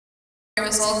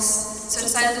results, so I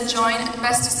decided to join.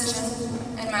 Best decision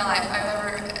in my life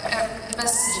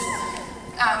best decision.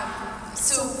 It's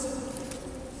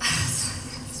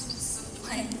just so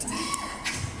blanked.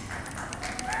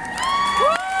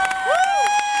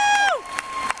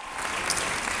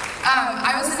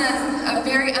 I was in a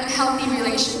very unhealthy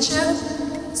relationship,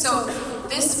 so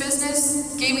this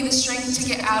business gave me the strength to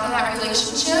get out of that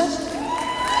relationship.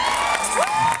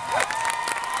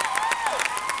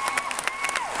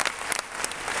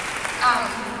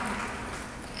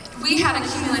 We had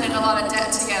accumulated a lot of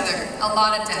debt together,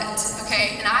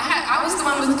 okay? And I was the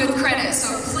one with good credit, so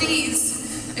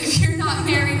please, if you're not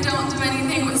married, don't do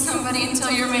anything with somebody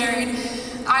until you're married.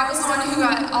 I was the one who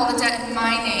got all the debt in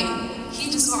my name. He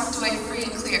just walked away free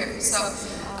and clear. So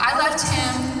I left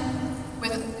him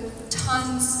with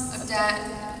tons of debt,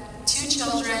 2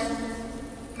 children.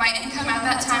 My income at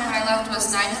that time when I left was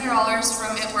 $900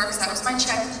 from It Works. That was my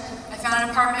check. I found an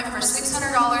apartment for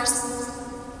 $600.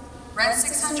 Rent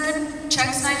 $600,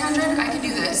 checks $900, I can do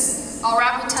this. I'll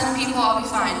wrap with 10 people, I'll be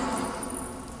fine.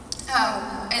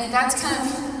 And that's kind of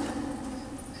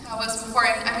how it was before.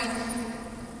 I mean,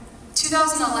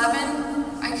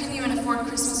 2011, I couldn't even afford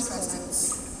Christmas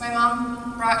presents. My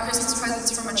mom brought Christmas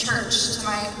presents from a church to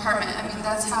my apartment. I mean,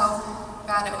 that's how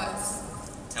bad it was.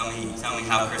 Tell me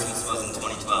how Christmas was in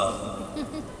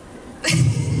 2012.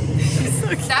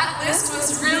 That list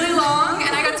was really long,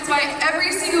 and I got to buy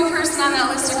every single person on that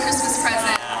list a Christmas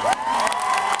present.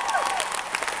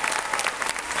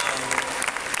 So,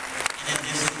 in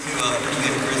addition to a pretty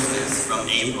good Christmas, from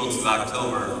April to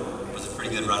October was a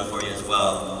pretty good run for you as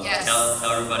well. Yes.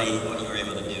 Tell everybody what you were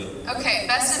able to do. Okay,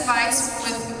 best advice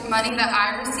with money that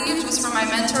I received was from my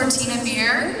mentor, Tina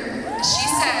Beer. She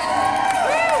said,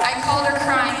 I called her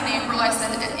crying in April. I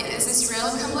said, is this real?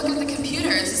 Come look at the computer.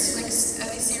 Is this like, are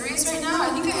they serious right now? I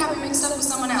think I have it mixed up with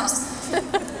someone else.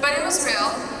 But it was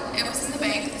real. It was in the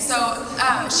bank. So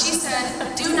she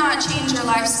said, do not change your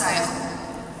lifestyle.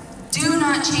 Do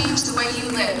not change the way you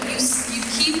live. You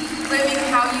keep living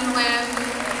how you live.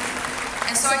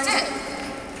 And so I did.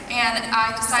 And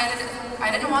I decided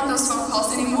I didn't want those phone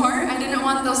calls anymore. I didn't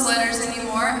want those letters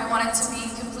anymore. I wanted to be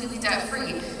completely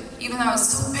debt-free. Even though I was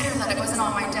so bitter that it wasn't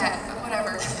all my debt, but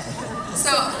whatever.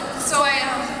 So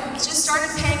I just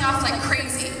started paying off like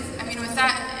crazy. I mean, with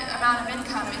that amount of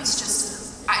income, it's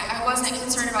just, I wasn't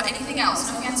concerned about anything else,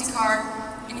 no fancy car,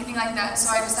 anything like that.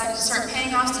 So I decided to start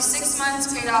paying off. So 6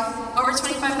 months, paid off over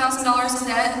 $25,000 in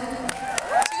debt,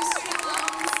 2 student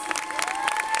loans,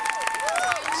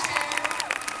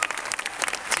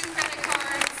 2 credit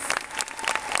cards.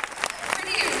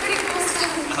 Pretty cool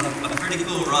stuff. A pretty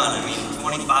cool run. I mean,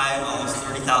 almost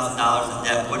 $30,000 in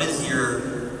debt. What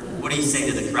do you say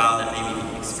to the crowd that may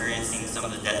be experiencing some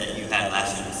of the debt that you had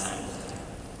last year this time?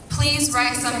 Please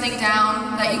write something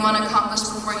down that you want to accomplish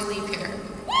before you leave here.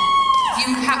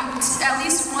 You have at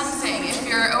least one thing. If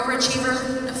you're an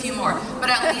overachiever, a few more. But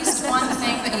at least one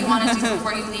thing that you want to do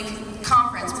before you leave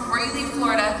conference, before you leave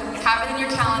Florida. Have it in your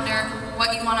calendar,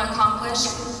 what you want to accomplish.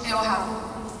 It will happen.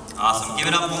 Awesome. Give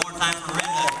it up one more time for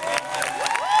Rinda.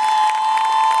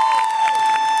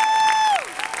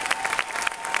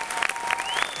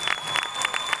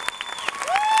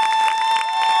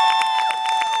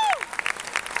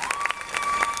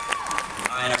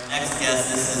 Next guest,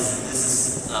 this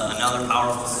is another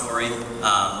powerful story.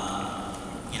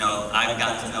 You know, I've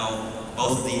gotten to know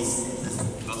both of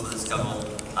this couple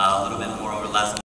a little bit more over the last